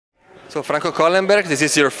So Franco Collenberg, this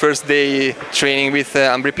is your first day training with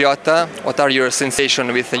Ambrì Piotta. What are your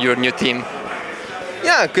sensations with your new team?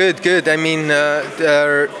 Yeah, good. I mean,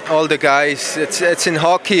 all the guys. It's in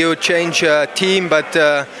hockey you change a team, but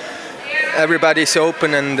everybody's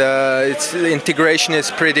open and the integration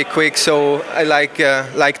is pretty quick. So I like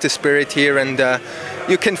the spirit here, and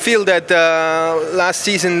you can feel that last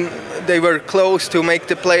season they were close to make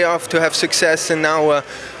the playoff, to have success, and now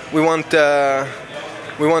we want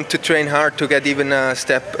to train hard to get even a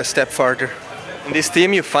step farther. In this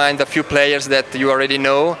team you find a few players that you already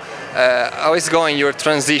know. How is going your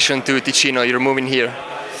transition to Ticino? You're moving here.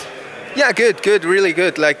 Yeah, good, really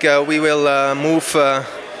good. Like we will move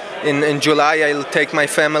in July. I'll take my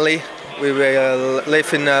family. We will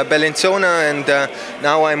live in Bellinzona, and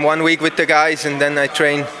now I'm 1 week with the guys, and then I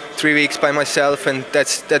train 3 weeks by myself, and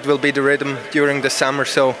that will be the rhythm during the summer.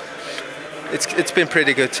 So it's been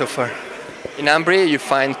pretty good so far. In Ambrì you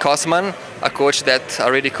find Kosman, a coach that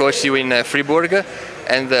already coached you in Fribourg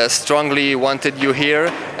and strongly wanted you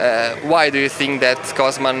here. Why do you think that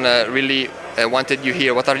Kosman really wanted you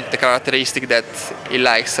here? What are the characteristics that he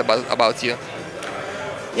likes about you?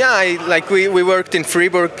 Yeah, we worked in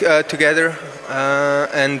Fribourg together,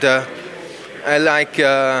 and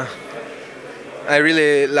I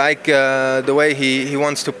really like the way he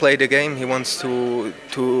wants to play the game. He wants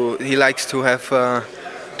he likes to have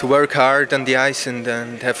to work hard on the ice and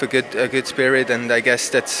have a good spirit, and I guess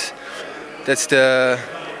that's the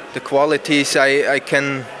qualities I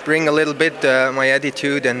can bring a little bit, my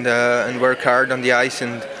attitude and work hard on the ice,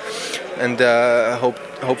 and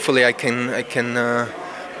hopefully I can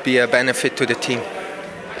be a benefit to the team.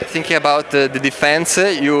 Thinking about the defense,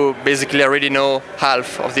 you basically already know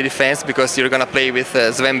half of the defense because you're going to play with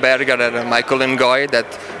Sven Berger and Michael Ngoy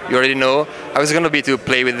that you already know. How is it going to be to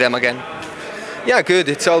play with them again? Yeah, good.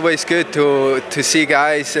 It's always good to see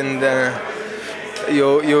guys and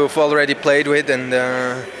you've already played with, and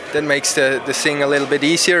that makes the thing a little bit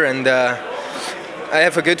easier. And I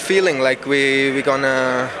have a good feeling like we're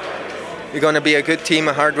gonna be a good team,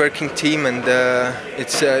 a hard-working team, and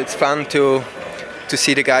it's fun to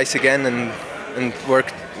see the guys again and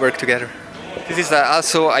work together. This is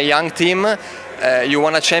also a young team. You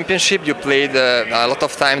won a championship. You played a lot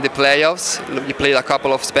of time the playoffs. You played a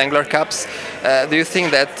couple of Spengler Cups. Do you think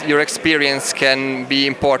that your experience can be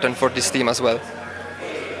important for this team as well?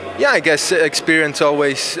 Yeah, I guess experience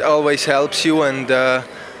always helps you, and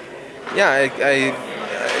yeah,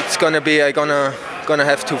 it's gonna be gonna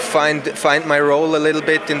have to find my role a little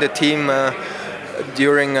bit in the team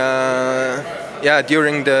during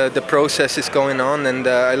the process is going on, and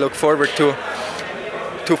I look forward to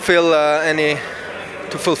fulfill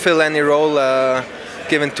any role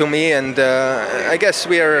given to me, and I guess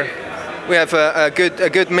we have a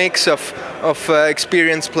good mix of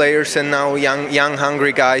experienced players and now young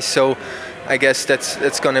hungry guys. So I guess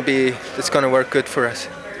that's gonna work good for us.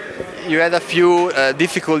 You had a few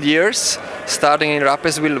difficult years, starting in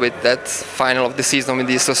Rapperswil with that final of the season with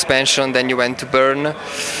the suspension. Then you went to Bern.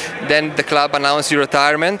 Then the club announced your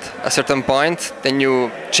retirement at a certain point. Then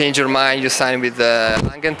you changed your mind. You signed with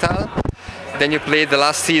Langenthal. Then you played the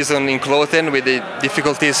last season in Kloten with the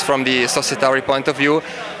difficulties from the societary point of view.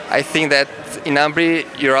 I think that in Ambrì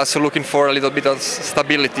you're also looking for a little bit of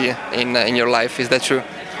stability in your life. Is that true?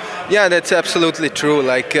 Yeah, that's absolutely true.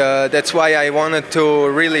 Like that's why I wanted to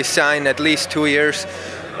really sign at least 2 years,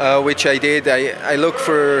 which I did. I look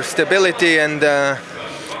for stability and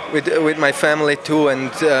with my family too.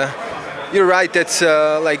 And you're right. That's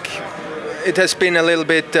like it has been a little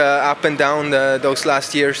bit up and down those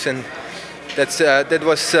last years, and that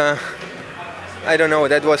was I don't know.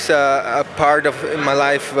 That was a part of my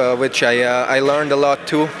life which I learned a lot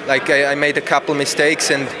too. Like I made a couple mistakes,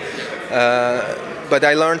 and but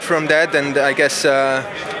I learned from that, and I guess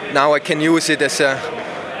now I can use it as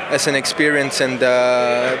an experience. And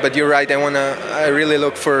but you're right. I really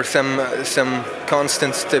look for some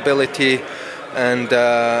constant stability, and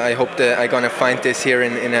I hope that I'm gonna find this here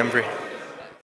in Ambrì.